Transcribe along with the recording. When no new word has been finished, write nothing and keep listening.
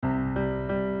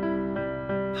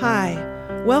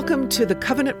Hi, welcome to the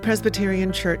Covenant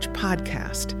Presbyterian Church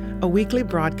podcast, a weekly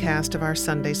broadcast of our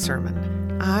Sunday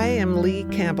sermon. I am Lee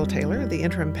Campbell-Taylor, the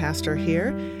interim pastor here,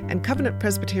 and Covenant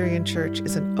Presbyterian Church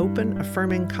is an open,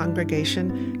 affirming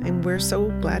congregation, and we're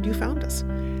so glad you found us.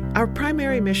 Our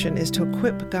primary mission is to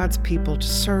equip God's people to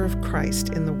serve Christ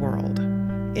in the world.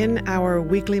 In our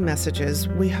weekly messages,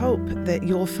 we hope that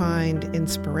you'll find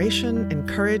inspiration,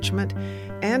 encouragement,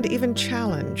 and even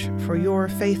challenge for your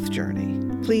faith journey.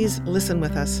 Please listen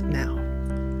with us now.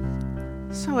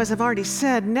 So, as I've already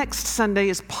said, next Sunday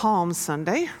is Palm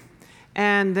Sunday,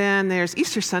 and then there's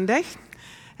Easter Sunday.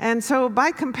 And so,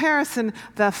 by comparison,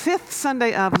 the fifth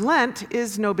Sunday of Lent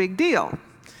is no big deal.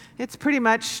 It's pretty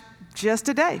much just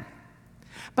a day.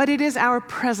 But it is our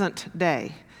present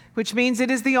day, which means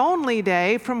it is the only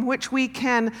day from which we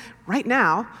can, right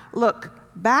now, look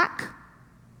back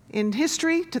in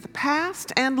history to the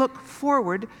past and look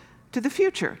forward to the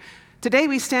future. Today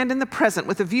we stand in the present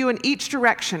with a view in each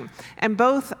direction, and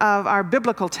both of our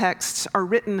biblical texts are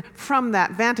written from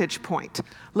that vantage point,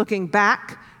 looking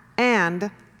back and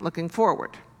looking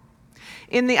forward.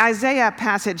 In the Isaiah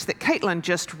passage that Caitlin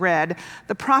just read,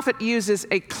 the prophet uses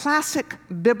a classic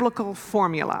biblical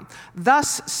formula,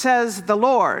 "Thus says the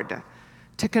Lord,"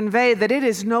 to convey that it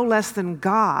is no less than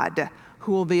God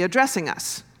who will be addressing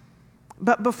us.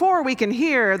 But before we can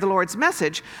hear the Lord's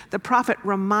message, the prophet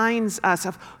reminds us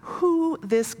of who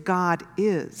this God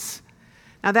is.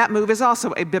 Now, that move is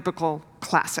also a biblical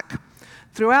classic.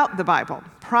 Throughout the Bible,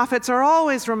 prophets are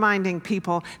always reminding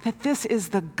people that this is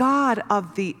the God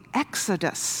of the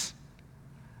Exodus,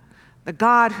 the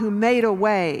God who made a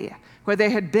way where there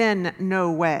had been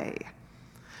no way.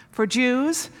 For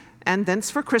Jews, and thence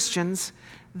for Christians,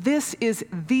 this is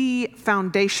the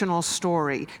foundational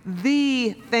story,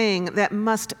 the thing that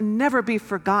must never be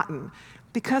forgotten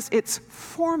because it's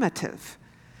formative.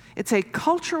 It's a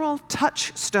cultural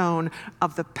touchstone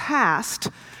of the past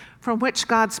from which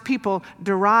God's people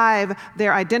derive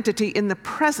their identity in the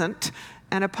present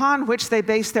and upon which they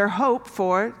base their hope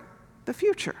for the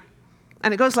future.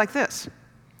 And it goes like this: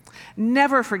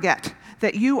 never forget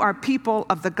that you are people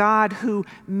of the God who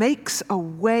makes a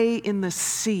way in the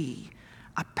sea,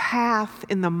 a path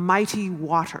in the mighty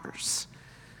waters.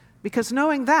 Because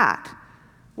knowing that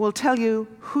will tell you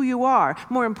who you are,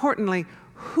 more importantly,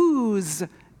 whose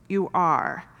you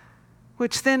are,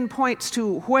 which then points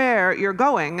to where you're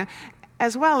going,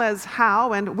 as well as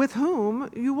how and with whom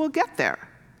you will get there.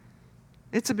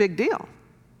 It's a big deal.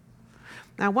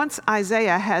 Now, once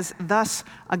Isaiah has thus,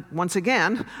 once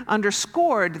again,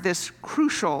 underscored this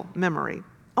crucial memory,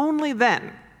 only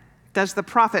then does the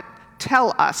prophet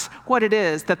tell us what it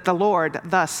is that the Lord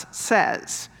thus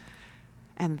says.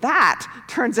 And that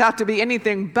turns out to be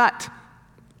anything but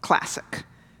classic.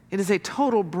 It is a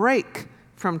total break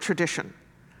from tradition.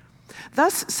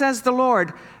 Thus says the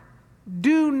Lord,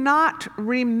 "Do not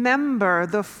remember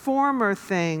the former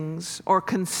things or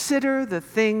consider the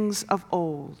things of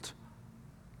old."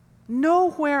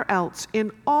 Nowhere else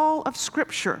in all of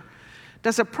Scripture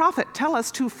does a prophet tell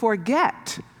us to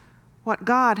forget what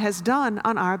God has done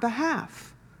on our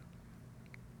behalf.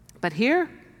 But here,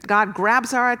 God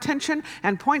grabs our attention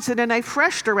and points it in a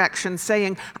fresh direction,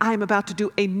 saying, "I'm about to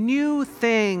do a new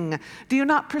thing. Do you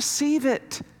not perceive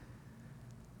it?"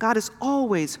 God is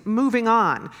always moving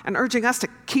on and urging us to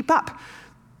keep up.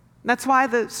 That's why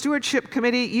the Stewardship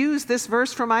Committee used this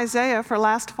verse from Isaiah for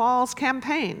last fall's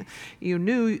campaign. You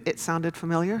knew it sounded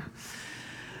familiar.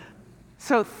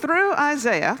 So through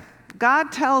Isaiah,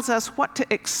 God tells us what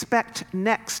to expect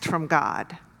next from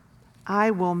God.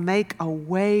 "I will make a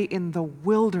way in the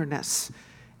wilderness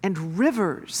and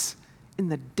rivers in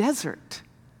the desert."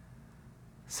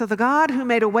 So the God who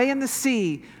made a way in the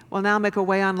sea will now make a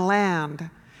way on land,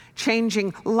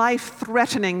 changing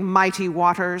life-threatening mighty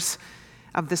waters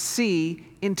of the sea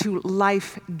into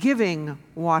life-giving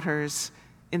waters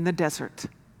in the desert.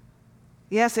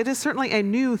 Yes, it is certainly a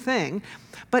new thing,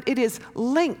 but it is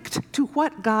linked to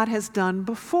what God has done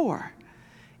before.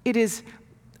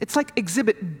 It's like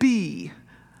Exhibit B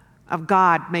of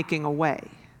God making a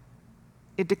way.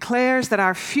 It declares that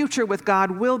our future with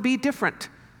God will be different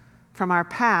from our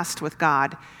past with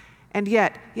God. And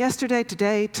yet, yesterday,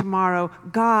 today, tomorrow,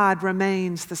 God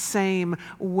remains the same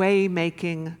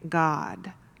way-making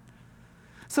God.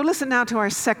 So listen now to our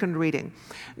second reading,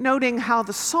 noting how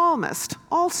the psalmist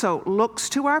also looks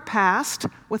to our past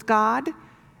with God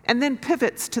and then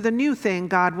pivots to the new thing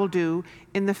God will do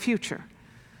in the future.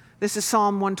 This is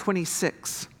Psalm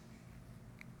 126.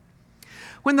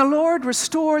 "When the Lord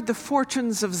restored the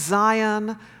fortunes of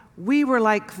Zion, we were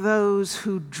like those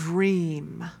who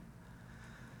dream.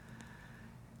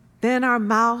 Then our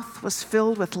mouth was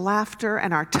filled with laughter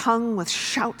and our tongue with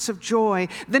shouts of joy.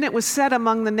 Then it was said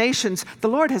among the nations, the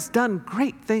Lord has done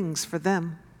great things for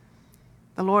them.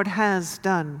 The Lord has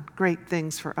done great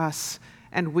things for us,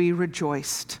 and we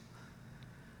rejoiced.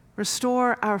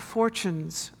 Restore our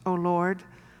fortunes, O Lord,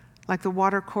 like the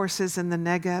watercourses in the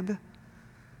Negeb.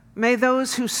 May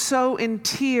those who sow in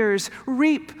tears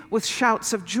reap with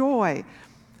shouts of joy.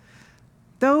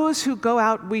 Those who go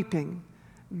out weeping,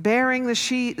 bearing the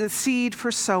seed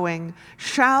for sowing,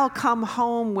 shall come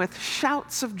home with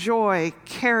shouts of joy,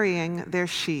 carrying their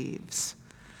sheaves.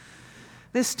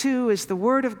 This too is the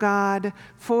word of God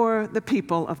for the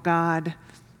people of God.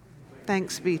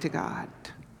 Thanks be to God.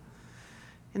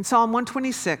 In Psalm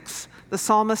 126, the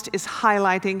psalmist is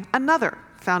highlighting another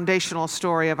foundational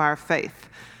story of our faith.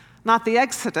 Not the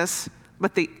Exodus,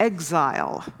 but the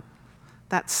exile.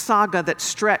 That saga that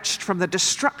stretched from the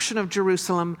destruction of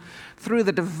Jerusalem through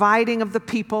the dividing of the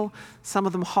people, some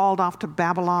of them hauled off to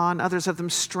Babylon, others of them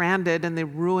stranded in the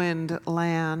ruined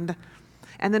land,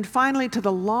 and then finally to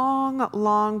the long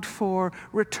longed for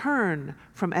return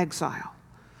from exile.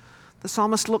 The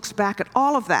psalmist looks back at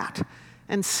all of that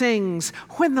and sings,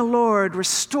 "When the Lord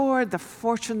restored the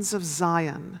fortunes of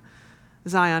Zion,"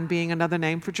 Zion being another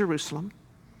name for Jerusalem.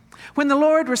 When the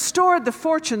Lord restored the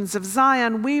fortunes of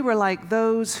Zion, we were like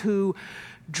those who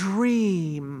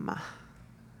dream.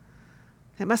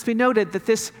 It must be noted that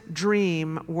this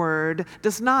dream word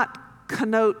does not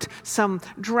connote some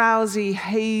drowsy,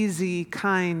 hazy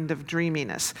kind of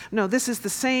dreaminess. No, this is the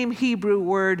same Hebrew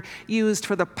word used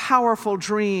for the powerful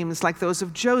dreams like those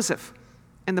of Joseph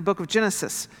in the book of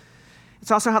Genesis. It's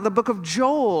also how the book of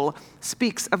Joel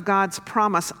speaks of God's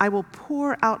promise, "I will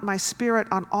pour out my spirit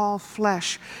on all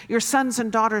flesh. Your sons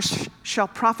and daughters shall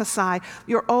prophesy.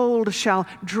 Your old shall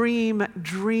dream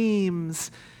dreams,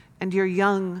 and your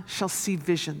young shall see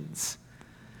visions."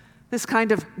 This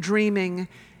kind of dreaming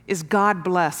is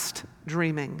God-blessed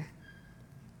dreaming.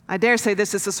 I dare say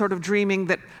this is the sort of dreaming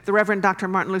that the Reverend Dr.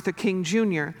 Martin Luther King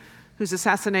Jr., whose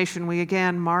assassination we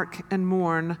again mark and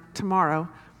mourn tomorrow,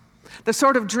 the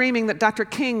sort of dreaming that Dr.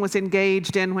 King was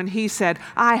engaged in when he said,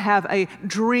 "I have a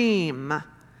dream."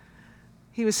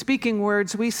 He was speaking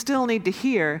words we still need to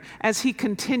hear as he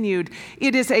continued,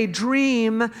 "It is a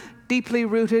dream deeply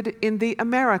rooted in the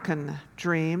American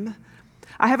dream.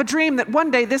 I have a dream that one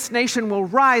day this nation will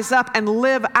rise up and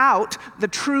live out the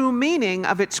true meaning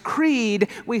of its creed.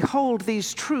 We hold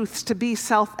these truths to be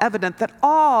self-evident, that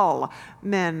all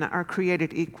men are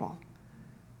created equal."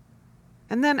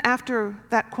 And then after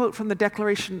that quote from the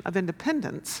Declaration of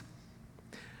Independence,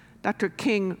 Dr.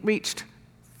 King reached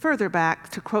further back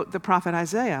to quote the prophet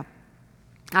Isaiah.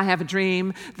 "I have a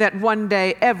dream that one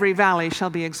day every valley shall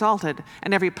be exalted,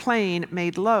 and every plain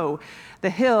made low. The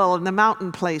hill and the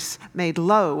mountain place made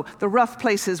low. The rough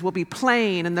places will be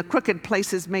plain, and the crooked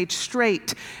places made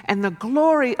straight. And the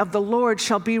glory of the Lord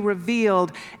shall be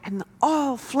revealed, and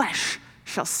all flesh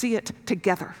shall see it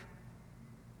together."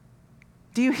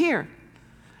 Do you hear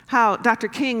how Dr.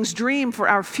 King's dream for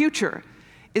our future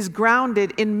is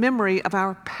grounded in memory of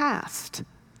our past?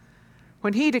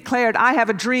 When he declared, "I have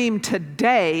a dream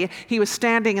today," he was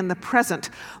standing in the present,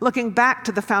 looking back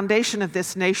to the foundation of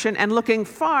this nation and looking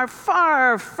far,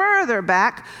 far further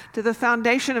back to the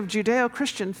foundation of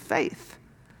Judeo-Christian faith,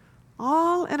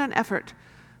 all in an effort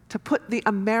to put the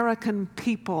American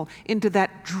people into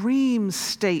that dream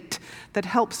state that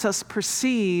helps us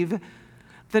perceive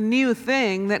the new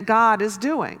thing that God is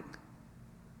doing.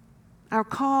 Our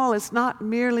call is not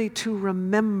merely to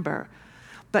remember,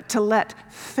 but to let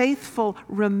faithful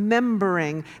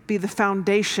remembering be the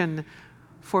foundation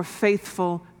for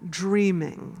faithful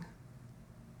dreaming.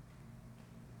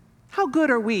 How good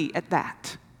are we at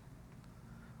that?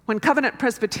 When Covenant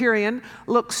Presbyterian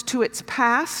looks to its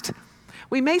past,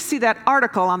 we may see that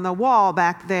article on the wall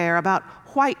back there about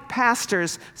white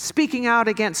pastors speaking out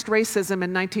against racism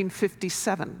in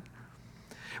 1957.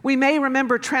 We may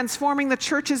remember transforming the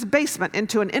church's basement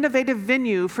into an innovative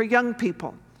venue for young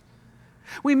people.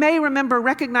 We may remember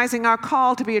recognizing our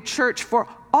call to be a church for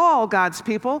all God's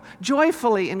people,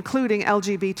 joyfully including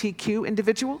LGBTQ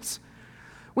individuals.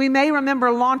 We may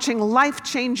remember launching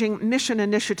life-changing mission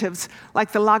initiatives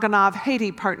like the Laganav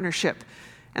Haiti Partnership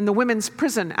and the Women's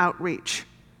Prison Outreach.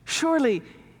 Surely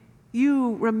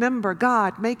you remember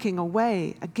God making a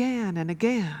way again and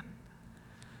again.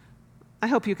 I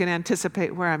hope you can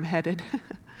anticipate where I'm headed.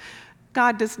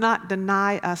 God does not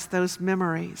deny us those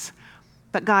memories,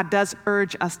 but God does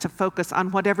urge us to focus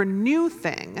on whatever new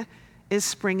thing is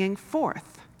springing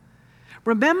forth.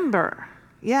 Remember,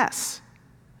 yes,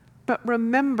 but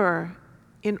remember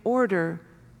in order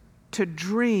to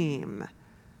dream.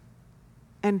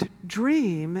 and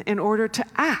dream in order to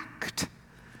act,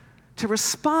 to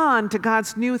respond to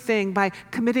God's new thing by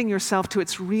committing yourself to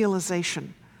its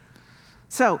realization.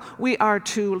 So we are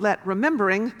to let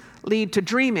remembering lead to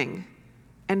dreaming,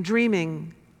 and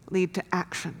dreaming lead to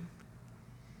action.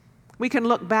 We can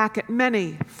look back at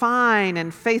many fine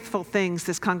and faithful things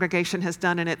this congregation has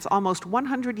done in its almost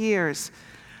 100 years,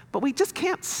 but we just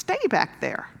can't stay back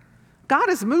there. God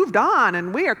has moved on,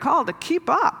 and we are called to keep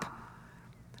up.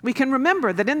 We can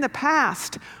remember that in the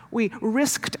past, we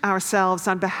risked ourselves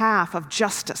on behalf of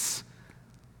justice.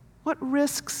 What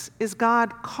risks is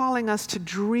God calling us to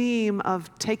dream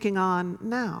of taking on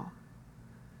now?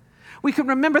 We can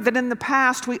remember that in the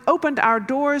past, we opened our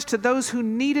doors to those who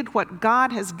needed what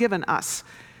God has given us.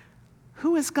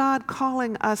 Who is God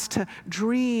calling us to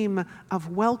dream of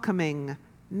welcoming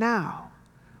now?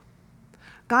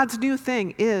 God's new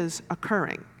thing is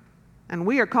occurring, and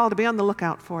we are called to be on the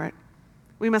lookout for it.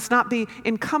 We must not be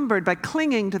encumbered by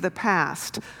clinging to the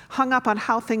past, hung up on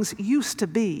how things used to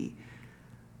be.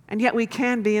 And yet we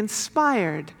can be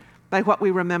inspired by what we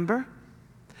remember.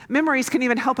 Memories can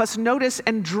even help us notice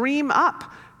and dream up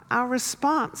our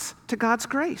response to God's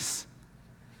grace.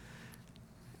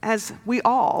 As we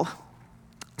all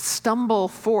stumble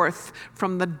forth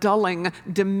from the dulling,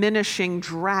 diminishing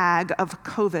drag of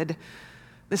COVID,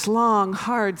 this long,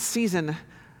 hard season,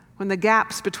 when the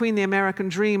gaps between the American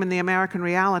dream and the American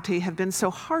reality have been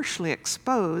so harshly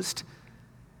exposed,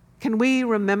 can we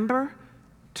remember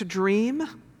to dream?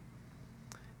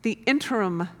 The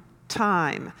interim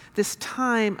time, this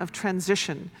time of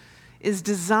transition, is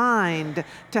designed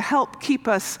to help keep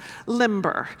us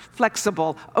limber,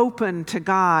 flexible, open to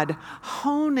God,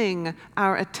 honing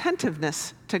our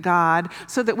attentiveness to God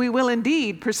so that we will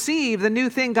indeed perceive the new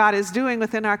thing God is doing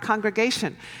within our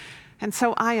congregation. And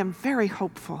so I am very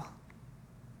hopeful.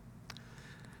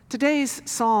 Today's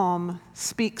psalm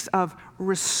speaks of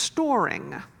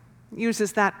restoring,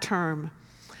 uses that term,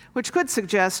 which could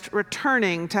suggest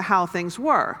returning to how things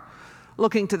were,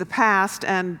 looking to the past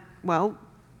and, well,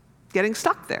 getting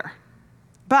stuck there.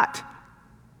 But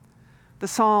the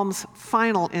psalm's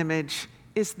final image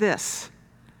is this: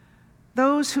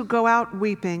 those who go out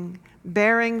weeping,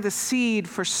 bearing the seed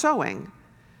for sowing,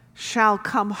 shall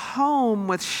come home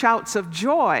with shouts of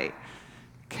joy,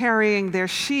 carrying their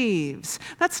sheaves.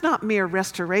 That's not mere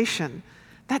restoration,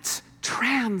 that's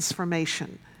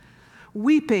transformation.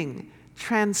 Weeping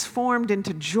transformed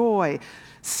into joy,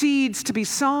 seeds to be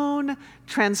sown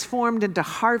transformed into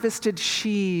harvested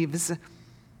sheaves.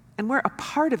 And we're a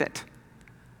part of it,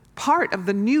 part of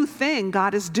the new thing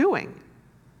God is doing.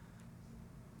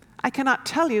 I cannot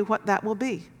tell you what that will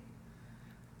be,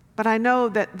 but I know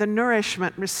that the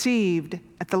nourishment received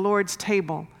at the Lord's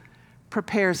table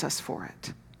prepares us for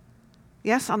it.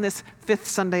 Yes, on this 5th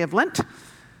Sunday of Lent,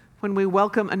 when we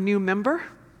welcome a new member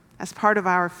as part of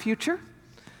our future,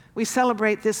 we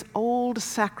celebrate this old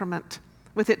sacrament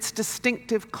with its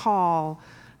distinctive call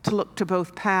to look to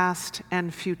both past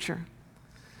and future.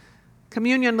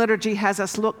 Communion liturgy has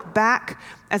us look back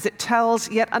as it tells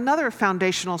yet another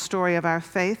foundational story of our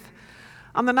faith.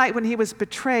 On the night when he was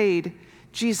betrayed,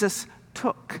 Jesus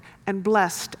took and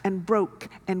blessed and broke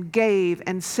and gave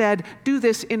and said, "Do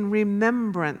this in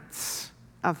remembrance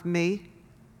of me."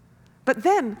 But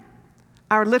then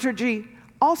our liturgy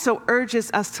also urges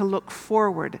us to look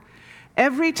forward.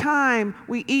 Every time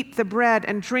we eat the bread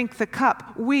and drink the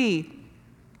cup, and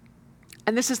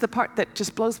this is the part that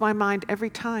just blows my mind every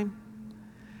time,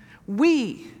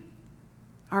 we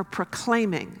are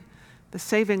proclaiming the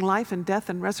saving life and death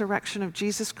and resurrection of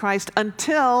Jesus Christ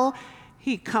until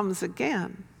he comes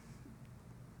again.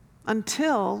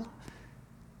 Until,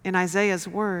 in Isaiah's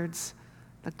words,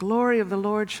 the glory of the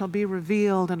Lord shall be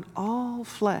revealed and all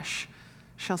flesh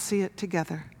shall see it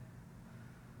together.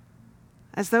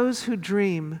 As those who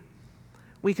dream,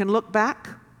 we can look back,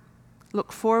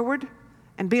 look forward,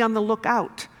 and be on the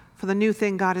lookout for the new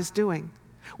thing God is doing.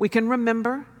 We can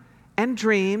remember and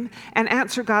dream and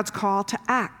answer God's call to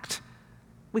act.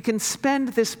 We can spend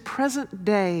this present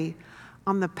day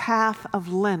on the path of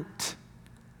Lent,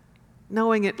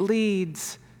 knowing it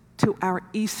leads to our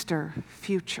Easter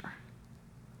future.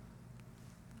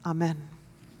 Amen.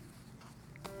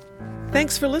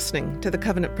 Thanks for listening to the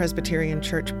Covenant Presbyterian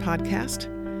Church podcast.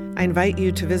 I invite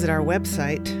you to visit our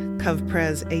website,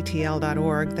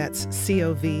 covpresatl.org. That's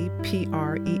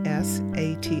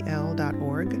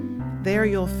covpresatl.org. There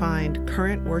you'll find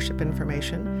current worship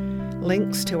information,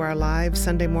 links to our live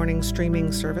Sunday morning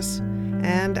streaming service,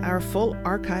 and our full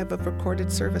archive of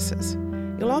recorded services.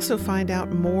 You'll also find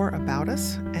out more about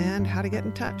us and how to get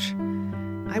in touch.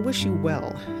 I wish you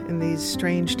well in these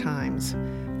strange times.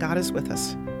 God is with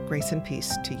us. Grace and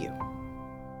peace to you.